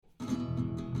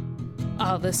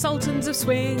Are the sultans of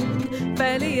swing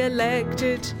fairly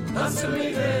elected? Answer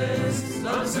me this,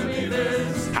 answer me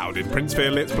this. How did Prince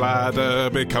Philip's bladder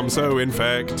become so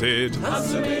infected?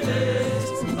 Answer me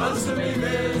this, answer me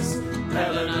this.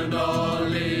 Helen and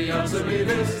Ollie, answer me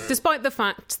this. Despite the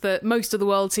fact that most of the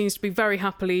world seems to be very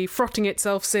happily frotting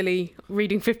itself silly,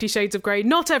 reading 50 Shades of Grey,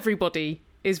 not everybody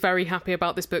is very happy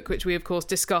about this book, which we of course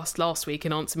discussed last week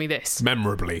in Answer Me This.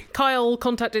 Memorably. Kyle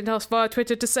contacted us via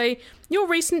Twitter to say, your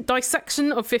recent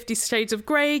dissection of 50 Shades of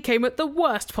Grey came at the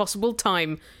worst possible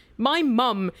time. My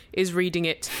mum is reading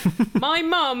it. My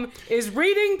mum is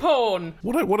reading porn.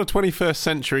 What a 21st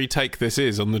century take this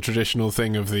is on the traditional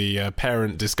thing of the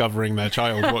parent discovering their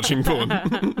child watching porn.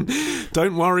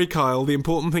 Don't worry, Kyle. The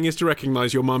important thing is to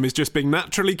recognise your mum is just being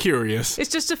naturally curious.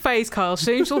 It's just a phase, Kyle.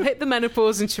 Soon she'll hit the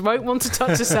menopause and she won't want to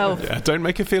touch herself. Yeah, don't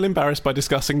make her feel embarrassed by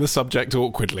discussing the subject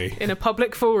awkwardly. In a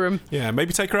public forum. Yeah,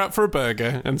 maybe take her out for a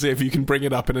burger and see if you can bring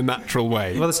it up in a natural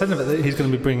way. Well, the sound of it that he's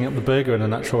going to be bringing up the burger in a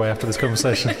natural way after this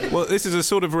conversation. Well, this is a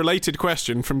sort of related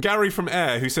question from Gary from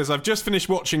Air, who says, I've just finished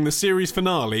watching the series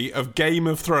finale of Game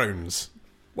of Thrones.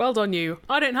 Well done, you.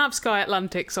 I don't have Sky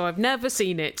Atlantic, so I've never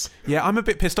seen it. Yeah, I'm a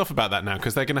bit pissed off about that now,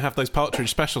 because they're going to have those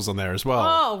Partridge specials on there as well.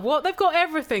 Oh, what? They've got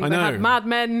everything. I They know. had Mad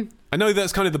Men. I know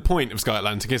that's kind of the point of Sky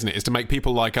Atlantic, isn't it? Is to make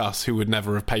people like us, who would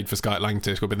never have paid for Sky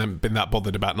Atlantic or been that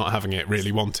bothered about not having it,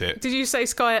 really want it. Did you say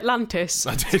Sky Atlantis?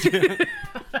 I did, yeah.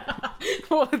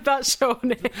 What had that show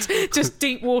on it? Just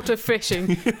deep water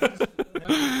fishing.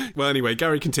 Well, anyway,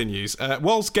 Gary continues.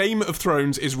 Whilst Game of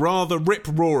Thrones is rather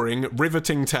rip-roaring,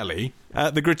 riveting telly,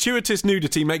 the gratuitous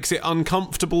nudity makes it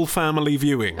uncomfortable family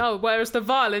viewing. Oh, whereas the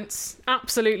violence,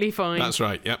 absolutely fine. That's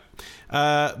right, yep.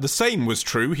 The same was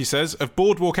true, he says, of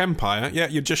Boardwalk Empire. Yeah,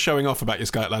 you're just showing off about your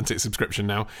Sky Atlantic subscription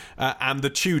now. And the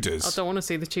Tudors. I don't want to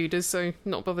see the Tudors, so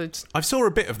not bothered. I saw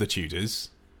a bit of the Tudors.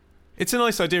 It's a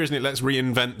nice idea, isn't it? Let's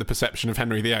reinvent the perception of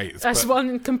Henry VIII. That's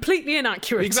one completely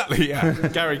inaccurate. Exactly, yeah.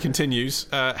 Gary continues.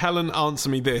 Helen, answer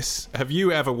me this. Have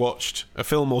you ever watched a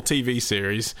film or TV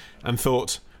series and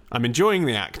thought, I'm enjoying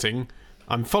the acting,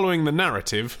 I'm following the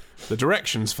narrative, the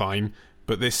direction's fine,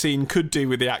 but this scene could do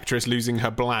with the actress losing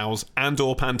her blouse and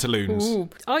or pantaloons? Ooh.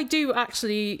 I do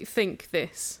actually think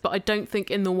this, but I don't think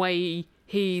in the way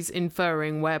he's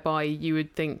inferring, whereby you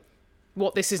would think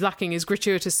what this is lacking is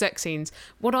gratuitous sex scenes.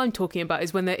 What I'm talking about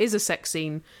is when there is a sex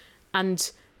scene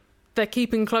and they're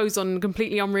keeping clothes on in a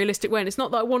completely unrealistic way. And it's not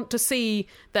that I want to see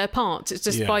their parts. It's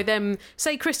just by them,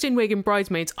 say Kristen Wiig in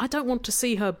Bridesmaids, I don't want to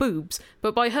see her boobs.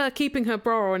 But by her keeping her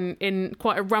bra on in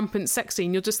quite a rampant sex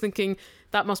scene, you're just thinking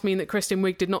that must mean that Kristen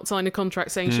Wiig did not sign a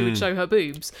contract saying she would show her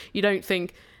boobs. You don't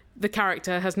think the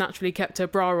character has naturally kept her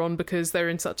bra on because they're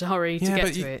in such a hurry to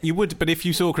get to it. You would, but if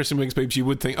you saw Kristen Wiig's boobs, you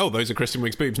would think, oh, those are Kristen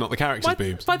Wiig's boobs, not the character's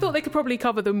boobs. I thought they could probably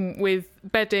cover them with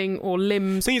bedding or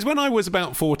limbs. Thing is, when I was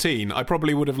about 14, I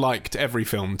probably would have liked every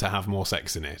film to have more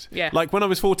sex in it. Yeah. Like, when I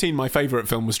was 14, my favourite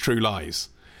film was True Lies.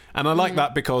 And I like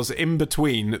that because in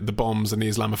between the bombs and the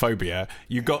Islamophobia,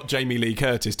 you got Jamie Lee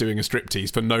Curtis doing a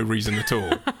striptease for no reason at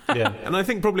all. Yeah. And I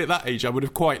think probably at that age, I would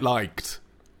have quite liked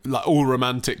like all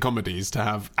romantic comedies to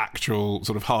have actual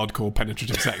sort of hardcore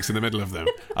penetrative sex in the middle of them.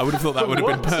 I would have thought that would have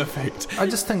been perfect. I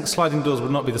just think sliding doors would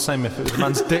not be the same if it was a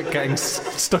man's dick getting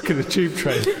stuck in a tube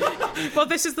train. Well,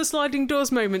 this is the sliding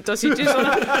doors moment. Does he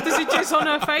jizz on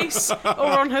her face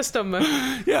or on her stomach?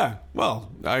 Yeah,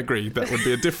 well, I agree. That would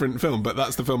be a different film, but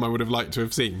that's the film I would have liked to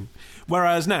have seen.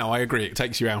 Whereas now, I agree, it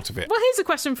takes you out of it. Well, here's a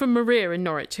question from Maria in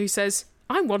Norwich who says,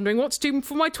 I'm wondering what to do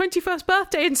for my 21st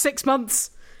birthday in 6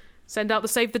 months. Send out the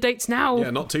save the dates now.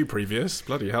 Yeah, not too previous.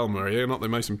 Bloody hell, Maria, you're not the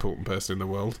most important person in the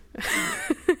world.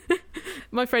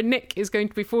 My friend Nick is going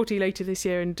to be 40 later this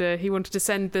year, and he wanted to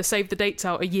send the save the dates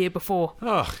out a year before.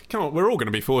 Oh, come on, we're all going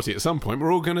to be 40 at some point.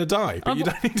 We're all going to die. But you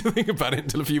don't need to think about it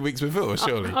until a few weeks before,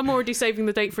 surely. I'm already saving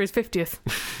the date for his 50th.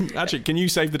 Actually, can you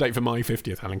save the date for my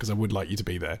 50th, Helen? Because I would like you to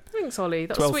be there. Thanks, Ollie.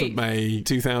 That's 12th sweet. of May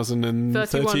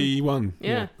 2031.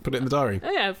 Yeah. Put it in the diary.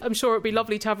 Oh, yeah, I'm sure it'd be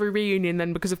lovely to have a reunion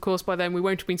then, because of course by then we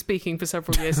won't have been speaking for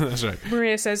several years. That's right.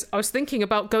 Maria says, I was thinking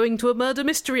about going to a murder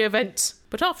mystery event,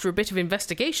 but after a bit of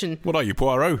investigation, What are you,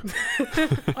 Poirot?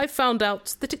 I've found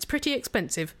out that it's pretty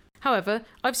expensive. However,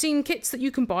 I've seen kits that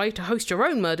you can buy to host your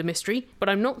own murder mystery, but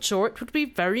I'm not sure it would be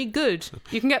very good.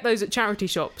 You can get those at charity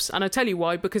shops, and I tell you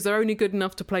why, because they're only good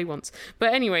enough to play once.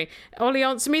 But anyway, Ollie,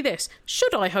 answer me this.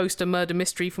 Should I host a murder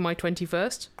mystery for my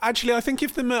 21st? Actually, I think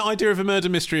if the idea of a murder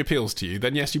mystery appeals to you,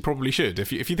 then yes, you probably should.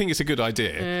 If you think it's a good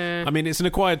idea. I mean, it's an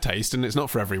acquired taste, and it's not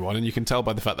for everyone, and you can tell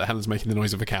by the fact that Helen's making the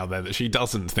noise of a cow there that she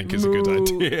doesn't think it's a good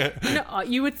idea. No,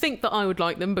 you would think that I would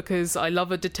like them because I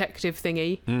love a detective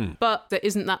thingy, but there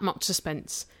isn't that much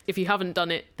suspense. If you haven't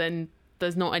done it, then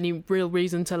there's not any real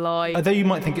reason to lie. Although you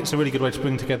might think it's a really good way to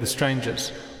bring together strangers,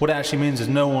 what it actually means is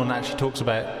no one actually talks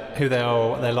about who they are, or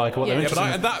what they're like, or what they're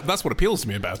interested in. That's what appeals to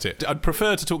me about it. I'd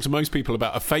prefer to talk to most people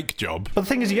about a fake job. But the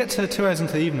thing is, you get to 2 hours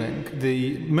into the evening,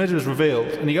 the murder is revealed,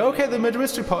 and you go, okay, the murder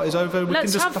mystery party's over, we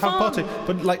Let's can just have a fun. party.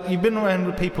 But, like, you've been around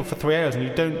with people for 3 hours and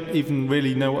you don't even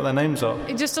really know what their names are.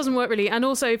 It just doesn't work really. And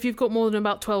also, if you've got more than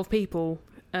about 12 people,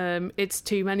 it's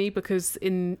too many, because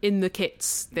in the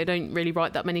kits they don't really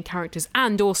write that many characters,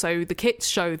 and also the kits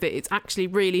show that it's actually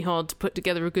really hard to put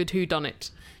together a good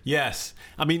whodunit. Yes.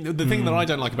 I mean, the thing that I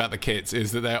don't like about the kits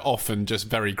is that they're often just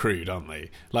very crude, aren't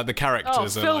they? Like, the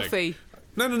characters are filthy. like...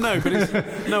 No, but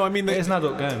it's... No, I mean... It's an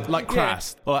adult game. Like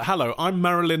crass. Or like, hello, I'm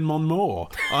Marilyn Monroe.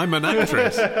 I'm an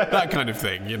actress. That kind of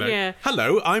thing, you know. Yeah.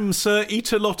 Hello, I'm Sir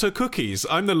Eat-A-Lotta Cookies.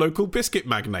 I'm the local biscuit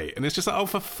magnate. And it's just like, oh,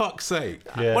 for fuck's sake.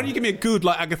 Yeah. Why don't you give me a good,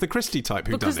 like, Agatha Christie type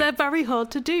who Because they're very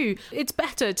hard to do. It's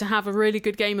better to have a really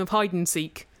good game of hide and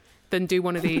seek than do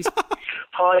one of these.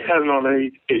 Hi, Helen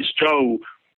Ollie. It's Joel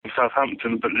from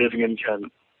Southampton, but living in Kent.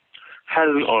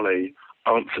 Helen Ollie,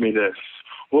 answer me this.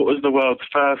 What was the world's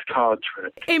first card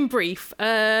trick? In brief,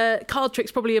 card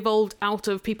tricks probably evolved out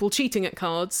of people cheating at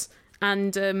cards,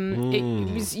 and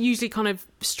it was usually kind of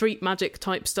street magic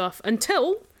type stuff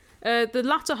until the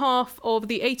latter half of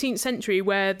the 18th century,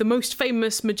 where the most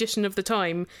famous magician of the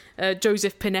time,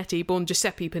 Joseph Pinetti, born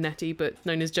Giuseppe Pinetti but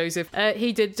known as Joseph,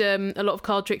 he did a lot of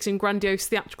card tricks in grandiose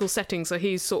theatrical settings, so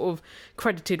he's sort of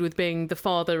credited with being the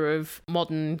father of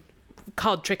modern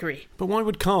card trickery. But why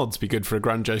would cards be good for a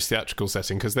grandiose theatrical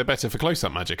setting? Because they're better for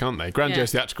close-up magic, aren't they?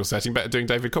 Grandiose theatrical setting, better doing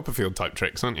David Copperfield type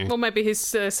tricks, aren't you? Well, maybe his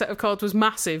set of cards was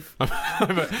massive.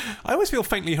 I always feel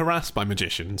faintly harassed by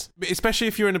magicians, especially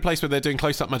if you're in a place where they're doing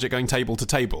close-up magic going table to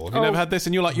table. Have you never had this?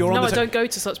 And you're like, you're on No, the I don't go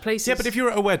to such places. Yeah, but if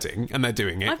you're at a wedding and they're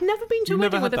doing it... I've never been to a You've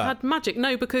wedding never where had they've that? had magic.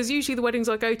 No, because usually the weddings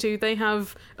I go to, they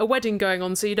have a wedding going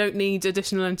on, so you don't need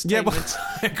additional Yeah, entertainment. well,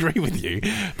 I agree with you,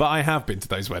 but I have been to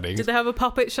those weddings. Did they have a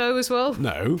puppet show as well?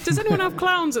 No. Does anyone have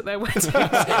clowns at their weddings?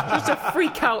 Just to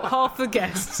freak out half the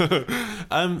guests.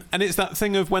 And it's that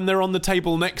thing of when they're on the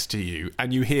table next to you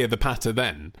and you hear the patter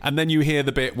then, and then you hear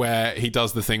the bit where he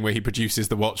does the thing where he produces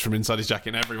the watch from inside his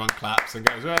jacket and everyone claps and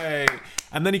goes, hey,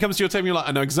 and then he comes to your table and you're like,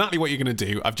 I know exactly what you're going to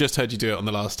do. I've just heard you do it on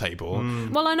the last table.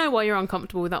 Well, I know why you're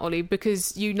uncomfortable with that, Ollie,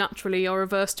 because you naturally are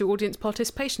averse to audience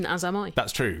participation, as am I.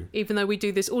 That's true. Even though we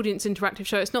do this audience interactive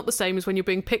show, it's not the same as when you're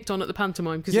being picked on at the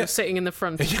pantomime because you're sitting in the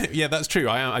front. Yeah, that's true.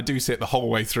 I do sit the whole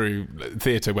way through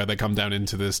theatre where they come down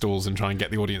into the stalls and try and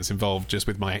get the audience involved just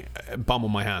with my bum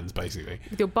on my hands, basically.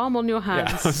 With your bum on your hands.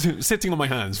 Yeah, I was sitting on my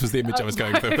hands was the image I was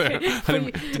going for there. I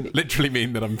didn't literally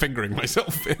mean that I'm fingering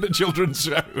myself in a children's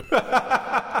show.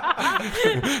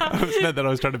 I meant that I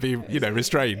was trying to be,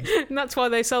 restrained. And that's why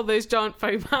they sell those giant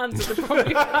foam hands at the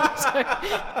Broadway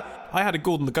Panto. I had a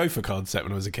Gordon the Gopher card set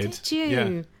when I was a kid. Did you?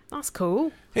 Yeah. That's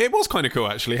cool. It was kind of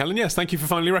cool, actually, Helen. Yes, thank you for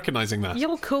finally recognising that.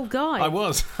 You're a cool guy. I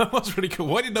was really cool.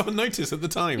 Why did no one notice at the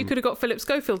time? You could have got Philip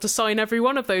Schofield to sign every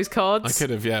one of those cards. I could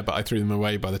have, yeah, but I threw them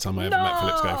away by the time I ever met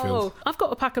Philip Schofield. I've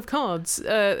got a pack of cards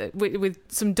with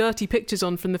some dirty pictures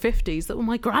on from the 50s that were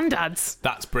my granddad's.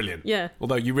 That's brilliant. Yeah.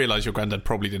 Although you realise your granddad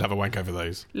probably did have a wank over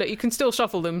those. Look, you can still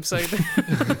shuffle them, so...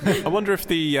 I wonder if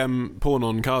the porn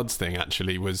on cards thing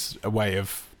actually was a way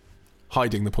of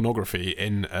hiding the pornography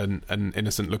in an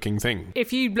innocent-looking thing.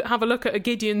 If you have a look at a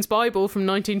Gideon's Bible from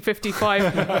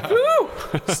 1955, woo,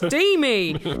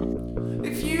 steamy!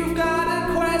 If you've got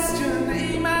a question,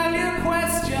 email your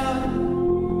question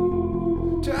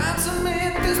to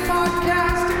answermethispodcast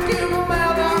at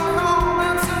googlemail.com.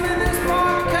 Answer me this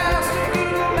podcast at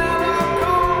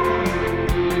googlemail.com.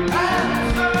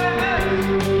 Answer me this.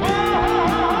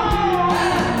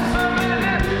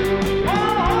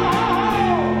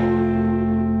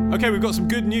 Okay, we've got some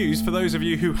good news for those of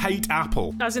you who hate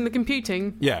Apple. As in the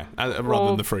computing. Yeah, rather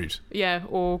than the fruit. Yeah,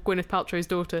 or Gwyneth Paltrow's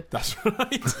daughter. That's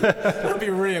right. That'd be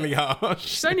really harsh.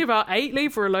 She's only about 8,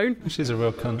 leave her alone. She's a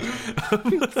real cunt.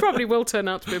 Probably will turn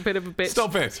out to be a bit of a bitch.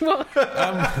 Stop it. What?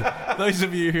 Those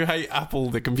of you who hate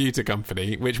Apple, the computer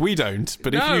company, which we don't,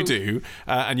 but if you do,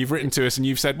 and you've written to us and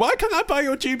you've said, why can't I buy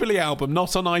your Jubilee album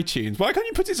not on iTunes? Why can't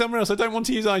you put it somewhere else? I don't want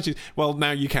to use iTunes. Well,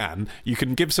 now you can. You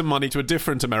can give some money to a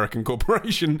different American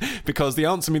corporation because the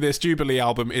Answer Me This Jubilee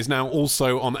album is now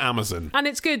also on Amazon. And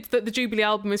it's good that the Jubilee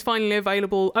album is finally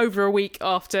available over a week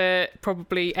after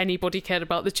probably anybody cared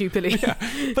about the Jubilee. Yeah.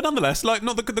 But nonetheless, like,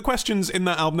 not the questions in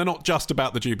that album, they're not just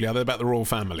about the Jubilee, they're about the royal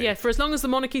family. Yeah, for as long as the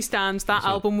monarchy stands, that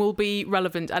album will be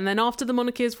relevant. And then after the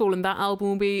monarchy has fallen, that album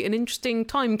will be an interesting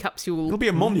time capsule. It'll be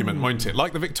a monument, won't it?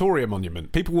 Like the Victoria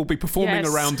Monument. People will be performing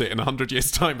around it in 100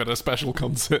 years' time at a special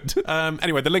concert.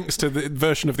 Anyway, the links to the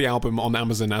version of the album on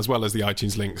Amazon as well as the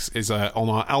iTunes links is on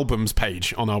our albums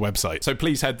page on our website. So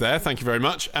please head there. Thank you very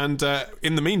much. And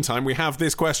in the meantime, we have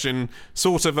this question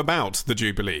sort of about the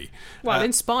Jubilee. Well,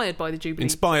 inspired by the Jubilee.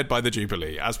 Inspired by the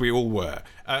Jubilee, as we all were.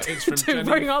 It's from to Jenny.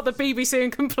 bring out the BBC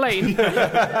and complain.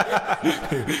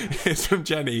 It's from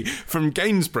Jenny from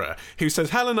Gainsborough, who says,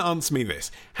 Helen, answer me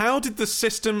this. How did the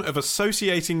system of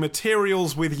associating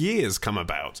materials with years come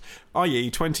about?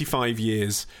 i.e. 25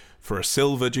 years for a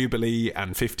silver jubilee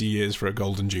and 50 years for a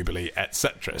golden jubilee,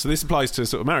 etc. So this applies to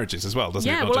sort of marriages as well, doesn't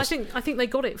it? Yeah, well, I think they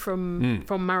got it from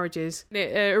marriages.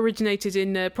 It originated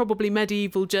in probably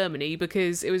medieval Germany,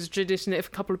 because it was a tradition that if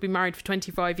a couple had been married for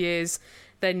 25 years,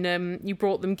 then you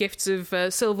brought them gifts of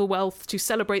silver wealth to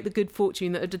celebrate the good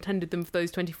fortune that had attended them for those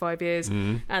 25 years,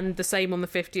 and the same on the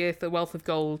 50th, the wealth of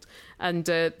gold, and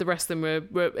the rest of them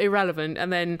were irrelevant.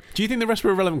 And then, do you think the rest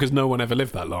were irrelevant because no one ever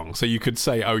lived that long? So you could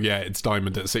say, oh yeah, it's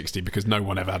diamond at 60 because no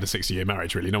one ever had a 60-year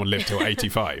marriage, really. No one lived till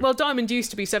 85. Well, diamond used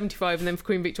to be 75, and then for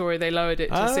Queen Victoria they lowered it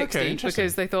to 60, okay,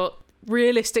 because they thought,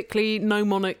 realistically, no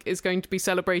monarch is going to be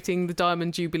celebrating the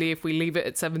Diamond Jubilee if we leave it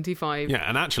at 75. Yeah,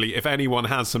 and actually, if anyone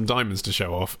has some diamonds to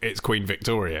show off, it's Queen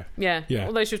Victoria. Yeah. Yeah.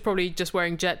 Although she was probably just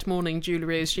wearing jet mourning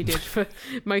jewellery as she did for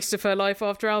most of her life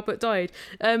after Albert died.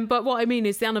 But what I mean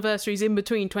is the anniversaries in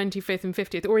between 25th and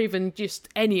 50th, or even just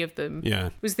any of them,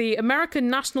 was the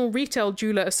American National Retail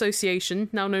Jeweller Association,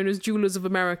 now known as Jewelers of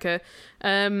America.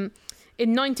 In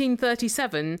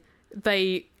 1937...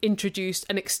 they introduced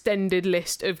an extended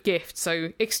list of gifts.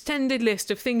 So, extended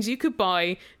list of things you could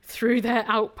buy through their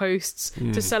outposts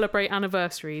to celebrate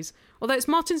anniversaries. Although it's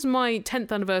Martin's and my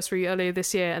 10th anniversary earlier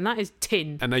this year, and that is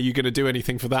tin. And are you going to do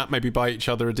anything for that? Maybe buy each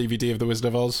other a DVD of The Wizard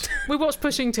of Oz? We watched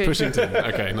Pushing Tin. Pushing Tin.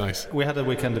 Okay, nice. We had a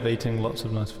weekend of eating lots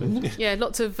of nice food. Yeah,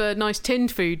 lots of nice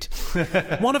tinned food.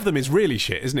 One of them is really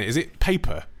shit, isn't it? Is it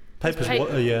paper?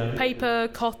 Paper,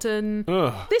 cotton.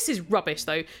 Ugh. This is rubbish,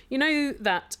 though. You know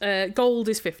that gold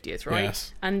is 50th, right?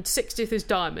 Yes. And 60th is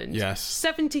diamond. Yes.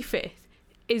 75th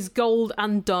is gold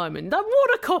and diamond.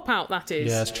 What a cop-out that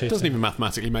is. Yeah, it's cheating. Doesn't even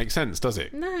mathematically make sense, does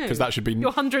it? No. Because that should be...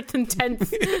 your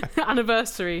 110th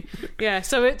anniversary. Yeah,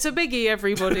 so it's a biggie,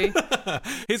 everybody.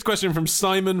 Here's a question from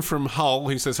Simon from Hull,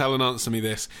 who says, Helen, answer me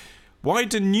this. Why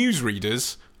do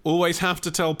newsreaders always have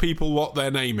to tell people what their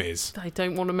name is? They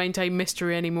don't want to maintain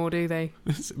mystery anymore, do they?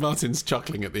 Martin's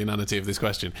chuckling at the inanity of this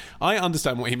question. I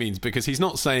understand what he means, because he's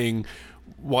not saying,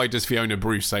 why does Fiona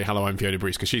Bruce say, hello, I'm Fiona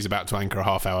Bruce, because she's about to anchor a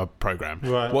half-hour programme.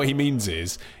 Right. What he means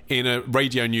is, in a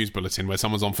radio news bulletin where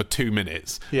someone's on for 2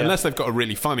 minutes, unless they've got a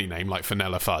really funny name like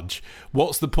Fenella Fudge,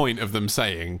 what's the point of them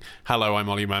saying, hello, I'm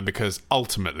Ollie Mann, because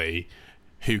ultimately...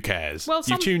 who cares? Well,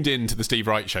 you tuned in to the Steve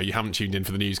Wright show. You haven't tuned in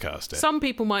for the newscaster. Some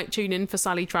people might tune in for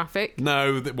Sally Traffic.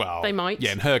 No, they might.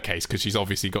 Yeah, in her case, because she's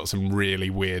obviously got some really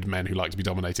weird men who like to be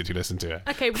dominated who listen to her.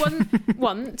 Okay,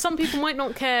 one. Some people might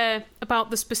not care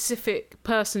about the specific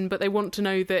person, but they want to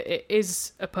know that it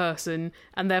is a person,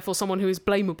 and therefore someone who is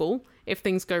blamable if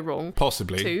things go wrong.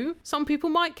 Possibly. 2, some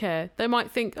people might care. They might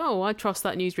think, oh, I trust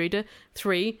that newsreader.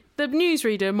 3, the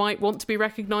newsreader might want to be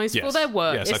recognised for their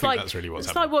work. Yes, I think that's really what's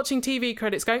happening. It's like watching TV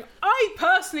credits going, I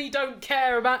personally don't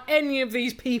care about any of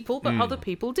these people, but other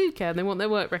people do care and they want their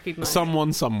work recognised.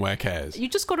 Someone somewhere cares. You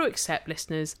just got to accept,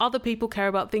 listeners. Other people care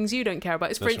about things you don't care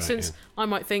about. For instance, I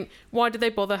might think, why do they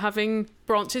bother having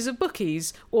branches of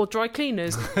bookies or dry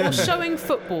cleaners or showing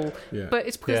football? Yeah. But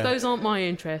it's because those aren't my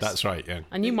interests. That's right, yeah.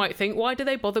 And you might think, why do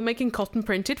they bother making cotton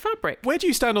printed fabric? Where do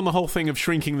you stand on the whole thing of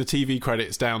shrinking the TV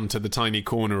credits down to the tiny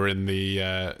corner in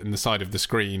the side of the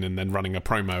screen and then running a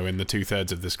promo in the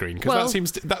 2/3 of the screen? Because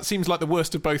that seems like the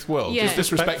worst of both worlds. Yeah.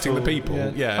 Just disrespecting the people,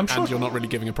 I'm sure, and you're not really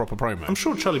giving a proper promo. I'm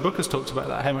sure Charlie Brooker's talked about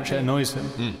that, how much it annoys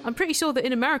him. I'm pretty sure that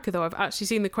in America, though, I've actually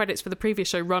seen the credits for the previous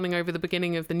show running over the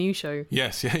beginning of the new show.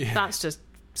 Yes, yeah. That's just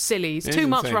silly. It's It too is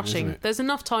much insane, rushing. isn't it? There's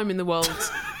enough time in the world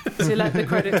to let the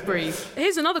credits breathe.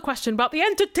 Here's another question about the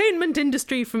entertainment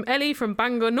industry from Ellie from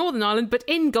Bangor, Northern Ireland, but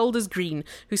in Golders Green,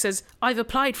 who says, I've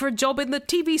applied for a job in the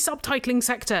TV subtitling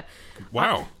sector.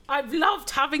 Wow. I've loved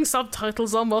having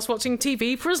subtitles on whilst watching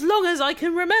TV for as long as I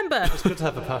can remember. It's good to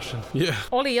have a passion. Yeah.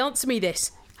 Ollie, answer me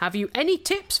this. Have you any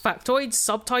tips, factoids,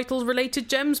 subtitles-related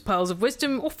gems, pearls of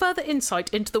wisdom, or further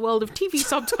insight into the world of TV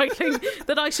subtitling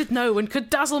that I should know and could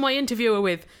dazzle my interviewer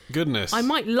with? Goodness. I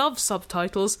might love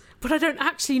subtitles, but I don't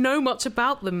actually know much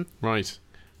about them. Right.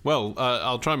 Well,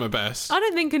 I'll try my best. I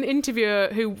don't think an interviewer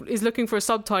who is looking for a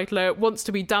subtitler wants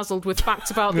to be dazzled with facts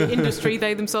about the industry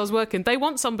they themselves work in. They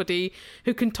want somebody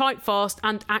who can type fast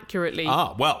and accurately.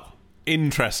 Well,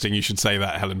 interesting you should say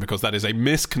that, Helen, because that is a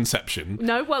misconception.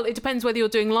 No, well, it depends whether you're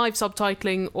doing live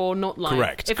subtitling or not live.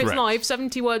 Correct. If it's live,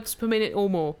 70 words per minute or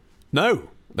more. No.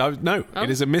 No, Oh. It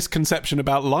is a misconception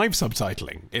about live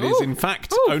subtitling. It is, in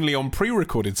fact, only on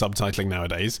pre-recorded subtitling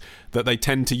nowadays that they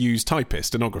tend to use typists,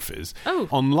 stenographers. Oh.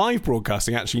 On live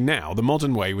broadcasting, actually now, the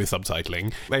modern way with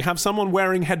subtitling, they have someone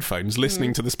wearing headphones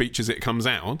listening to the speech as it comes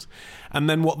out, and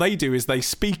then what they do is they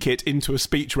speak it into a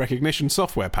speech recognition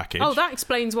software package. Oh, that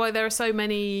explains why there are so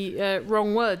many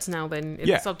wrong words now then in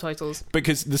the subtitles.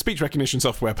 Because the speech recognition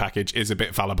software package is a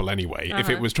bit fallible anyway. If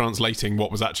it was translating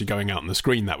what was actually going out on the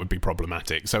screen, that would be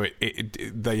problematic. So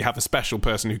they have a special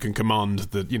person who can command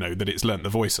that it's learnt the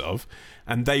voice of,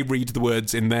 and they read the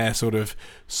words in their sort of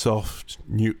soft,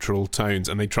 neutral tones,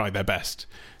 and they try their best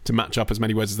to match up as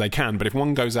many words as they can. But if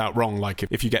one goes out wrong, like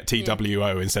if you get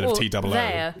TWO instead of TOO,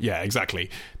 yeah, exactly.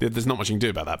 There's not much you can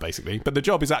do about that, basically. But the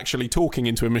job is actually talking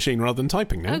into a machine rather than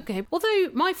typing now. Okay. Although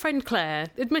my friend Claire,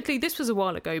 admittedly this was a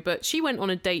while ago, but she went on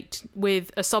a date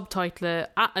with a subtitler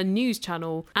at a news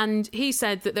channel, and he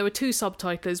said that there were two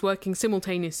subtitlers working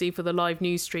simultaneously for the live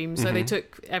news stream, so they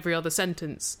took every other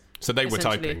sentence. So they were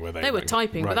typing, were they? They were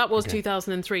typing, right, but that was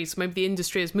 2003, so maybe the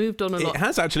industry has moved on a lot. It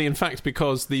has actually, in fact,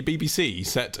 because the BBC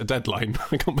set a deadline.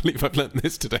 I can't believe I've learnt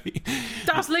this today.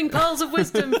 Dazzling pearls of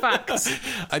wisdom facts.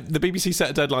 The BBC set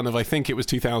a deadline of, I think it was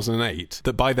 2008,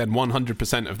 that by then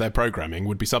 100% of their programming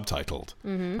would be subtitled.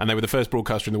 And they were the first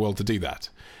broadcaster in the world to do that.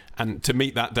 And to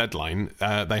meet that deadline,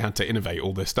 they had to innovate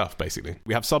all this stuff, basically.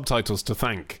 We have subtitles to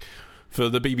thank for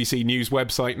the BBC News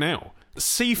website now.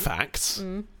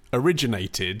 Ceefax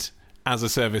originated as a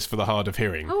service for the hard of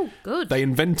hearing. Oh, good. They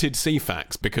invented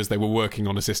Ceefax because they were working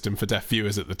on a system for deaf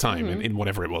viewers at the time, in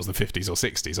whatever it was, the 50s or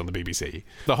 60s on the BBC.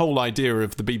 The whole idea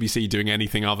of the BBC doing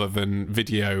anything other than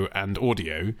video and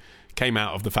audio came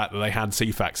out of the fact that they had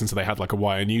Ceefax, and so they had like a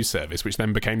wire news service, which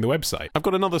then became the website. I've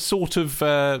got another sort of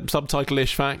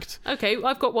subtitle-ish fact. Okay,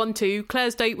 I've got one too.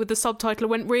 Claire's date with the subtitler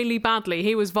went really badly.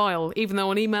 He was vile, even though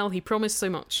on email he promised so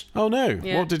much. Oh no,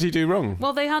 Yeah. What did he do wrong?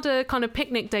 Well, they had a kind of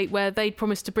picnic date where they'd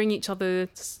promised to bring each other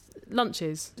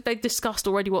lunches. They'd discussed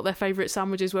already what their favourite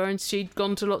sandwiches were, and she'd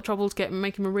gone to a lot of trouble to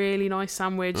make him a really nice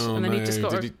sandwich, and then he just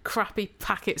got a crappy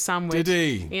packet sandwich. Did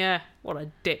he? Yeah, what a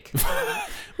dick.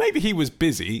 Maybe he was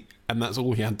busy and that's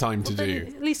all he had time to do.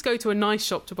 At least go to a nice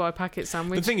shop to buy a packet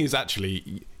sandwich. The thing is,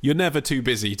 actually, you're never too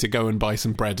busy to go and buy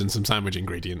some bread and some sandwich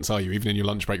ingredients, are you? Even in your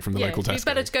lunch break from the local Tesco. It's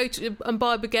better to go and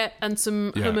buy a baguette and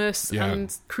some hummus and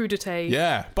crudité.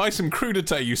 Yeah, buy some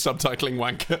crudité, you subtitling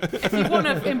wanker. If you want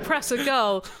to impress a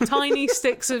girl, tiny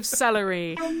sticks of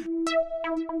celery.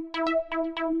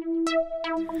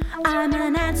 I'm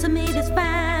an Answer Me This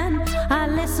fan. I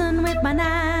listen with my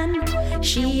nan.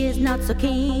 She is not so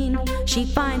keen. She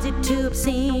finds it too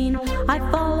obscene. I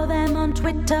follow them on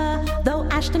Twitter, though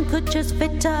Ashton Kutcher's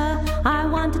fitter. I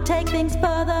want to take things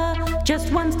further,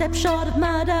 just one step short of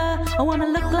murder. I want to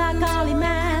look like Ollie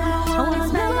Man. I want to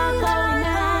smell like Ollie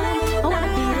Man. I want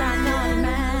to be like Ollie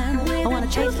Man. I want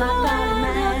to chase like Ollie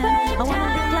Man. I want to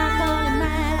look like Ollie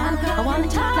Man. I want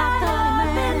to talk like Ollie Man.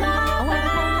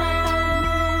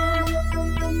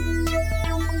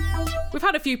 We've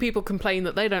had a few people complain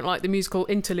that they don't like the musical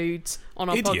interludes on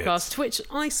our podcast, to which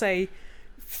I say,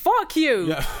 fuck you.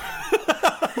 Yeah.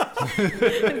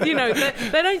 You know,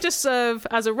 they don't just serve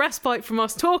as a respite from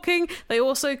us talking, they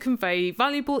also convey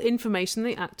valuable information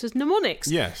they act as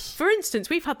mnemonics. Yes. For instance,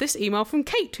 we've had this email from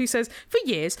Kate who says, for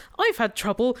years I've had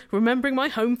trouble remembering my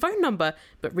home phone number,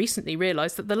 but recently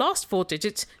realised that the last 4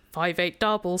 digits,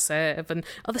 5877,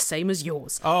 are the same as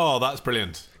yours. Oh, that's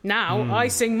brilliant. Now I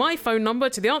sing my phone number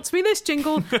to the Answer Me This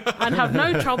jingle and have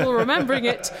no trouble remembering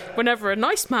it whenever a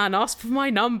nice man asks for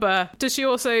my number. Does she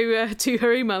also do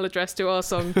her email address to our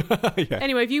song? Yeah.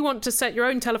 Anyway, if you want to set your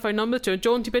own telephone number to a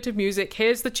jaunty bit of music,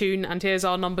 here's the tune and here's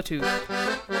our number 2.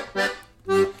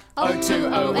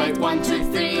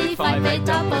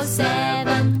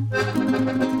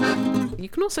 02081235877. You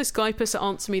can also Skype us at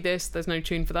Answer Me This. There's no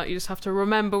tune for that. You just have to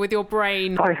remember with your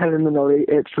brain. Hi, Helen and Ollie.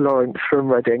 It's Lawrence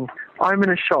from Reading. I'm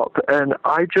in a shop and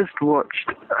I just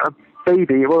watched a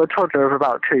baby, well, a toddler of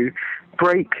about 2,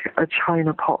 break a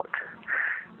china pot.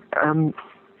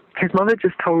 His mother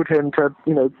just told him to,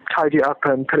 tidy it up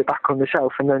and put it back on the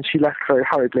shelf, and then she left very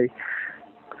hurriedly.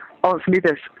 Answer me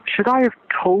this. Should I have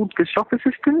told the shop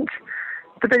assistant?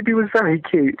 The baby was very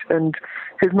cute, and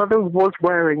his mother was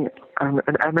wearing an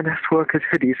M&S worker's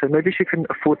hoodie, so maybe she couldn't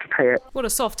afford to pay it. What a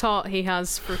soft heart he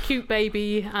has for a cute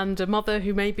baby and a mother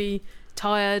who may be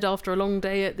tired after a long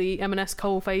day at the M&S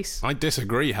coalface. I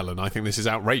disagree, Helen. I think this is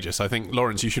outrageous. I think,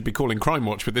 Lawrence, you should be calling Crime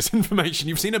Watch with this information.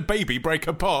 You've seen a baby break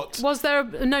a pot. Was there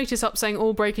a notice up saying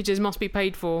all breakages must be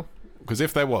paid for? Because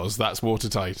if there was, that's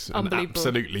watertight and Unbelievable.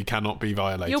 absolutely cannot be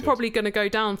violated. You're probably going to go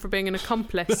down for being an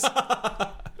accomplice.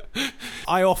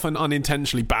 I often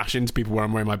unintentionally bash into people where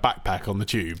I'm wearing my backpack on the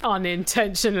tube.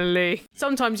 Unintentionally.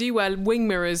 Sometimes you wear wing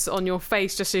mirrors on your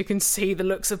face just so you can see the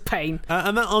looks of pain.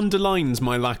 And that underlines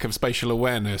my lack of spatial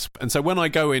awareness. And so when I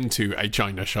go into a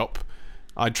china shop,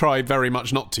 I try very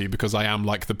much not to, because I am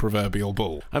like the proverbial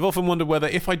bull. I've often wondered whether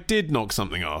if I did knock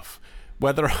something off,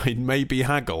 whether I'd maybe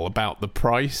haggle about the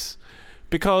price.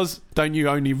 Because don't you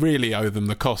only really owe them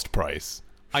the cost price?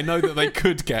 I know that they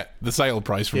could get the sale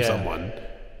price from someone,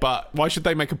 but why should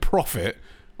they make a profit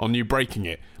on you breaking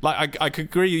it? Like, I could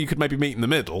agree you could maybe meet in the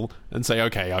middle and say,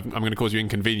 okay, I'm going to cause you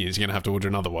inconvenience, you're going to have to order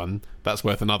another one. That's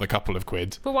worth another couple of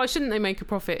quid. But why shouldn't they make a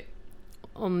profit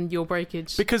on your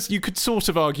breakage? Because you could sort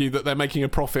of argue that they're making a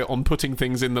profit on putting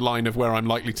things in the line of where I'm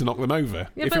likely to knock them over.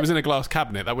 Yeah, if it was in a glass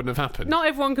cabinet, that wouldn't have happened. Not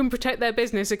everyone can protect their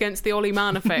business against the Ollie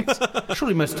Mann effect.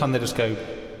 Surely most of the time they just go,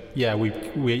 yeah,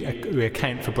 we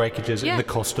account for breakages in the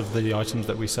cost of the items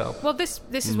that we sell. Well, this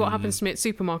is what happens to me at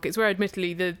supermarkets, where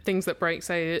admittedly the things that break,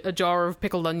 say a jar of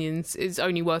pickled onions, is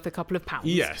only worth a couple of pounds.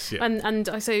 Yes, yeah. And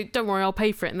I say, don't worry, I'll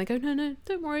pay for it. And they go, no,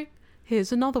 don't worry.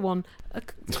 Here's another one,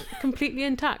 completely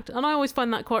intact. And I always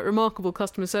find that quite remarkable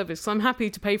customer service, because I'm happy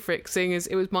to pay for it, seeing as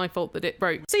it was my fault that it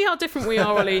broke. See how different we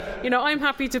are, Ollie? I'm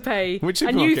happy to pay. Which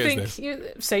supermarket and you think is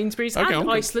this? Sainsbury's and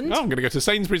Iceland. I'm going to go to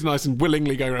Sainsbury's and Iceland,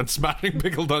 willingly go around smashing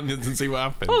pickled onions and see what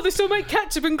happens. Oh, they still make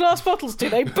ketchup in glass bottles, do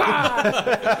they?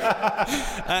 Bah!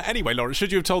 Anyway, Lawrence,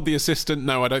 should you have told the assistant,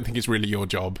 no, I don't think it's really your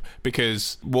job,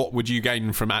 because what would you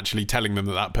gain from actually telling them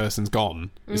that person's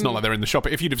gone? It's not like they're in the shop.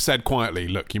 If you'd have said quietly,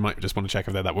 look, you might just want to check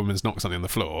if that woman's knocked something on the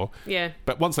floor. Yeah.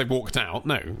 But once they've walked out,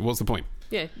 no, what's the point?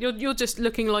 Yeah, you're just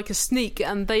looking like a sneak,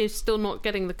 and they're still not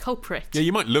getting the culprit. Yeah,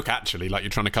 you might look actually like you're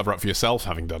trying to cover up for yourself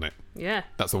having done it. Yeah.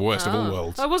 That's the worst of all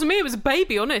worlds. It wasn't me, it was a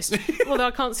baby, honest. Although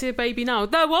I can't see a baby now.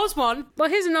 There was one. Well,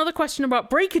 here's another question about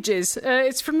breakages.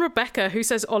 It's from Rebecca, who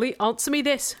says, Ollie, answer me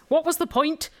this. What was the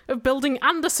point of building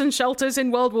Anderson shelters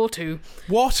in World War II?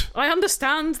 What? I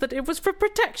understand that it was for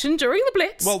protection during the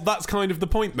Blitz. Well, that's kind of the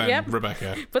point then, Yep.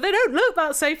 Rebecca. But they don't look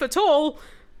that safe at all.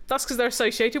 That's because they're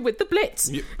associated with the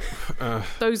Blitz.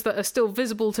 Those that are still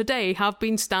visible today have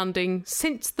been standing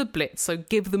since the Blitz, so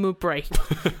give them a break.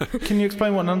 Can you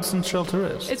explain what an Anderson shelter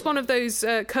is? It's one of those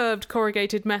curved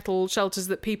corrugated metal shelters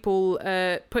that people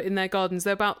put in their gardens.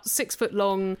 They're about 6 foot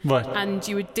long, right, and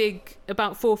you would dig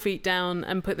about 4 feet down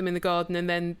and put them in the garden, and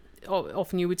then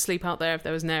often you would sleep out there if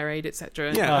there was an air raid,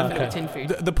 etc. Yeah, and tin food.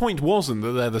 The point wasn't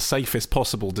that they're the safest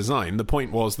possible design. The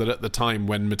point was that at the time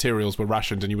when materials were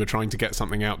rationed and you were trying to get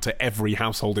something out to every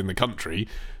household in the country,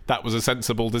 that was a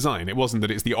sensible design. It wasn't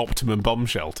that it's the optimum bomb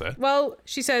shelter. Well,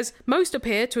 she says, most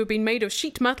appear to have been made of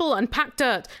sheet metal and packed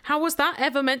dirt. How was that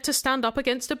ever meant to stand up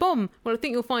against a bomb? Well, I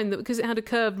think you'll find that because it had a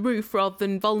curved roof rather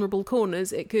than vulnerable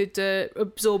corners, it could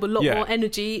absorb a lot more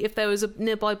energy if there was a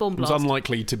nearby bomb blast. It was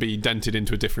unlikely to be dented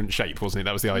into a different shape, wasn't it?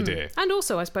 That was the idea. And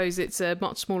also, I suppose, it's a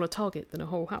much smaller target than a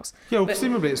whole house. Yeah, well,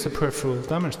 presumably it's a peripheral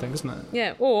damage thing, isn't it?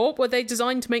 Yeah, or were they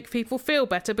designed to make people feel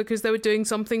better because they were doing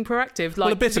something proactive? Like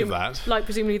well, a bit of that. Like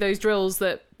presumably those drills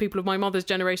that people of my mother's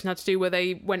generation had to do, where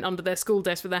they went under their school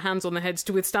desk with their hands on their heads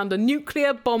to withstand a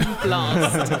nuclear bomb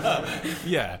blast.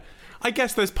 Yeah. I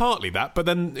guess there's partly that, but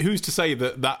then who's to say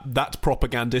that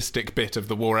propagandistic bit of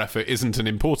the war effort isn't an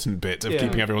important bit of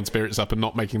keeping everyone's spirits up and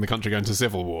not making the country go into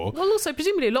civil war? Well, also,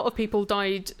 presumably a lot of people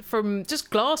died from just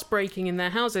glass breaking in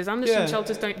their houses. Anderson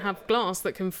shelters don't have glass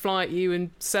that can fly at you and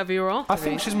sever your arteries. I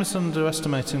think she's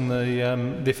misunderestimating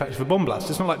the effect of a bomb blast.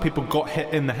 It's not like people got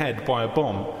hit in the head by a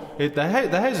bomb. Their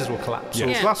houses will collapse, or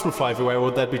glass will fly everywhere, or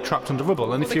they'd be trapped under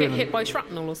rubble. And if you're hit by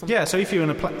shrapnel or something. Yeah, so if you're in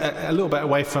a little bit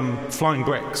away from flying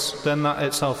bricks, then that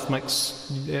itself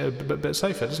makes it a bit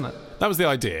safer, doesn't it? That was the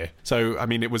idea. So, I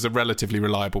mean, it was a relatively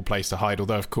reliable place to hide,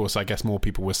 although, of course, I guess more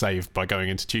people were saved by going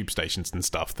into tube stations and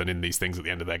stuff than in these things at the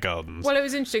end of their gardens. Well, it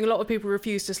was interesting. A lot of people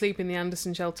refused to sleep in the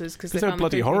Anderson shelters because they were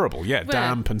bloody horrible. Yeah,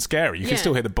 damp and scary. You could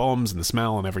still hear the bombs and the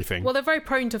smell and everything. Well, they're very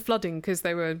prone to flooding because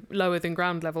they were lower than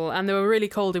ground level, and they were really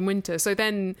cold in winter. So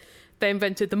then they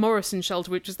invented the Morrison shelter,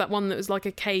 which was that one that was like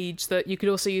a cage that you could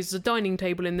also use as a dining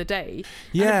table in the day.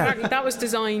 Yeah. And apparently that was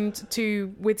designed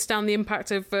to withstand the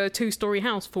impact of a 2-story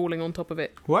house falling on top of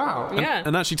it. Wow. Yeah.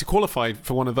 And actually, to qualify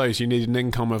for one of those, you need an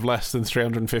income of less than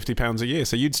 £350 a year,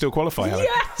 so you'd still qualify, Helen.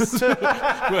 Yes!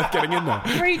 Worth getting in there.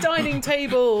 Free dining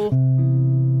table.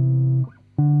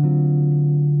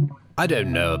 I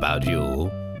don't know about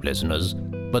you, listeners,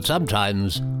 but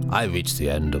sometimes I reach the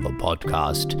end of a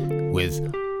podcast with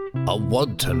a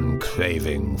wanton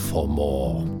craving for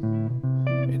more.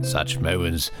 In such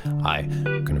moments, I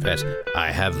confess I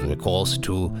have recourse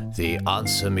to the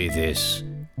Answer Me This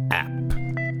app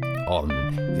on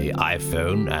the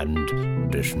iPhone and,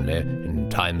 additionally, in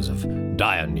times of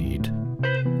dire need,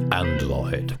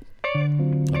 android,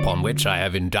 upon which I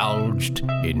have indulged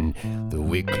in the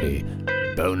weekly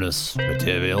bonus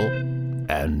material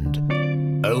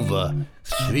and over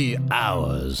 3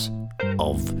 hours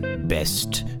of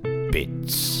best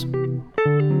bits.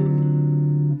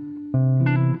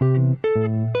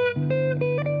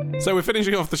 So we're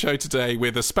finishing off the show today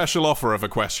with a special offer of a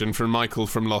question from Michael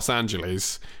from Los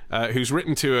Angeles, who's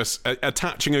written to us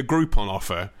attaching a Groupon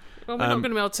offer. Well, we're not going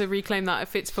to be able to reclaim that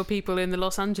if it's for people in the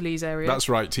Los Angeles area. That's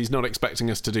right. He's not expecting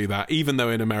us to do that, even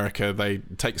though in America they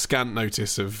take scant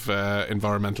notice of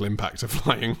environmental impact of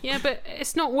flying. Yeah, but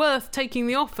it's not worth taking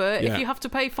the offer if you have to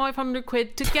pay 500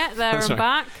 quid to get there and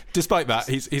back. Despite that,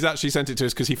 he's actually sent it to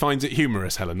us because he finds it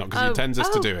humorous, Helen, not because he intends us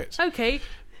to do it. Okay.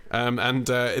 And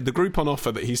the Groupon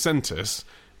offer that he sent us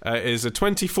is a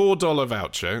 $24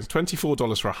 voucher. It's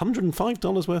 $24 for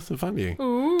 $105 worth of value.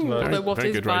 Ooh, although what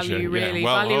is value, really?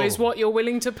 Yeah. Value is what you're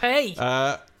willing to pay.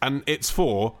 And it's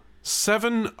for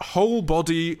 7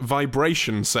 whole-body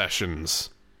vibration sessions.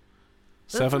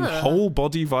 7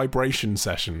 whole-body vibration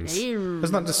sessions.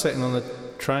 Isn't that just sitting on the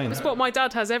train? It's what my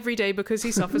dad has every day because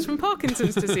he suffers from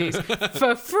Parkinson's disease.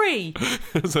 For free!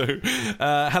 So,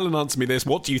 Helen, answer me this.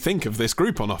 What do you think of this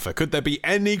Groupon offer? Could there be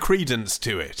any credence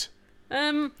to it?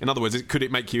 In other words, could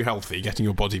it make you healthy, getting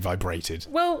your body vibrated?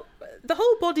 Well, the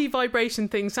whole body vibration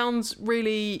thing sounds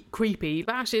really creepy,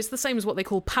 but actually it's the same as what they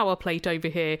call power plate over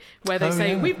here, where they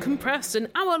say, we've compressed an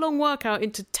hour-long workout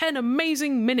into 10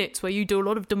 amazing minutes where you do a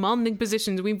lot of demanding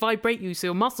positions, we vibrate you so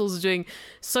your muscles are doing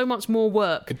so much more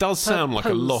work. It does sound like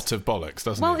a lot of bollocks,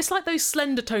 doesn't it? Well, it's like those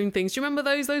slender tone things. Do you remember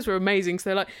those? Those were amazing. So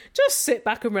they're like, just sit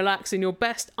back and relax in your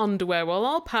best underwear while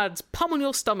our pads pummel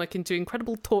your stomach into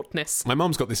incredible tautness. My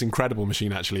mum's got this incredible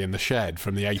machine actually in the shed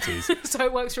from the 80s. So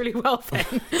it works really well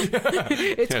then.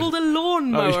 It's called a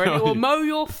lawnmower and it will mow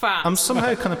your fat. I'm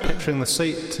somehow kind of picturing the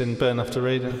seat in Burn After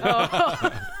Reading.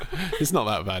 It's not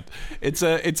that bad.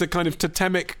 It's a kind of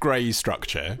totemic grey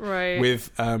structure with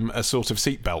a sort of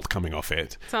seatbelt coming off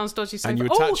it. Sounds dodgy. And you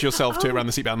attach yourself to it around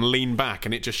the seatbelt and lean back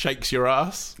and it just shakes your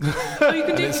ass. Oh, you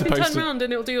can turn around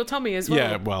and it'll do your tummy as well.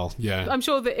 Yeah, well, yeah. I'm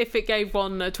sure that if it gave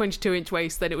one a 22-inch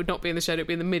waist, then it would not be in the shed, it would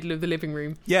be in the middle of the living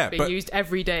room. Yeah, being used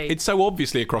every day. It's so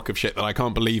obviously a crock of shit that I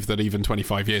can't believe that even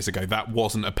 25 years ago that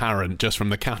wasn't apparent just from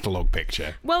the catalogue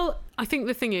picture. Well, I think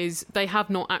the thing is they have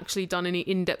not actually done any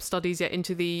in-depth studies yet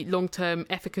into the long-term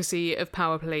efficacy of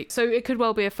power plate. So it could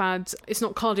well be a fad. It's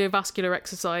not cardiovascular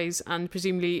exercise, and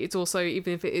presumably it's also,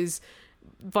 even if it is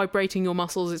vibrating your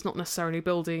muscles, it's not necessarily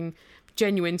building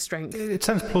genuine strength. It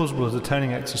sounds plausible as a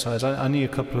toning exercise. I knew a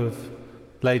couple of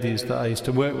ladies that I used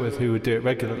to work with who would do it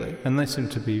regularly, and they seem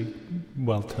to be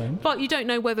well toned. But you don't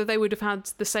know whether they would have had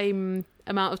the same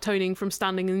amount of toning from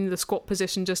standing in the squat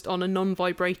position just on a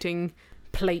non-vibrating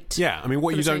plate. Yeah, I mean,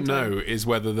 what you don't know is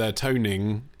whether their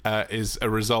toning is a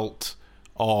result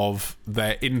of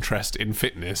their interest in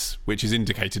fitness, which is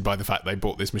indicated by the fact they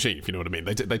bought this machine, if you know what I mean.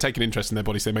 They take an interest in their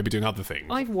body, so they may be doing other things.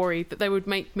 I've worried that they would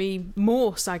make me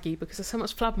more saggy because there's so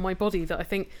much flab on my body that I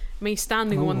think me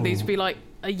standing on one of these would be like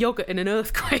a yogurt in an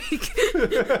earthquake.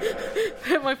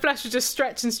 My flesh would just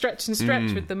stretch and stretch and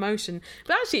stretch with the motion.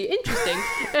 But actually, interesting,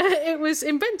 it was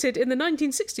invented in the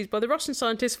 1960s by the Russian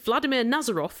scientist Vladimir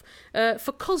Nazarov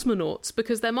for cosmonauts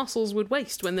because their muscles would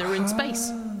waste when they were in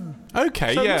space.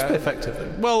 Okay, so yeah. it must be effective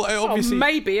then. Well, obviously...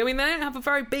 maybe. I mean, they don't have a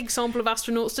very big sample of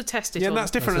astronauts to test it on. Yeah, that's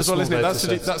different as well, isn't it?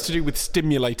 That's to do with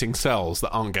stimulating cells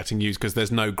that aren't getting used because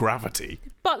there's no gravity.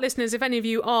 But listeners, if any of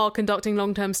you are conducting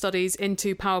long-term studies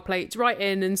into power plates, write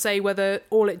in and say whether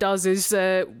all it does is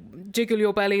jiggle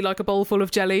your belly like a bowl full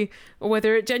of jelly, or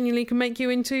whether it genuinely can make you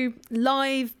into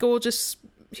lithe, gorgeous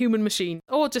human machine.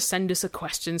 Or just send us a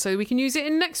question so we can use it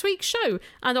in next week's show.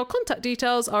 And our contact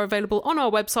details are available on our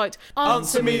website,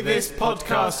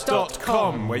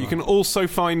 AnswerMeThisPodcast.com, where you can also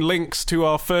find links to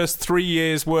our first 3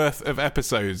 years' worth of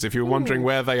episodes. If you're wondering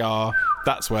where they are,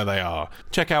 that's where they are.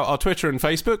 Check out our Twitter and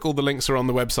Facebook. All the links are on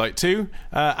the website too,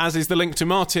 as is the link to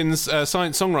Martin's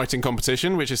science songwriting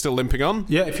competition, which is still limping on.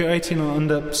 Yeah, if you're 18 or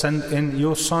under, send in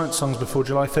your science songs before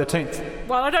July 13th.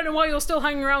 Well, I don't know why you're still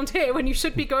hanging around here when you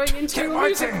should be going into a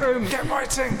music room. Get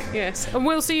writing! Yes, and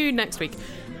we'll see you next week.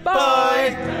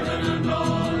 Bye!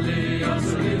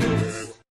 Bye.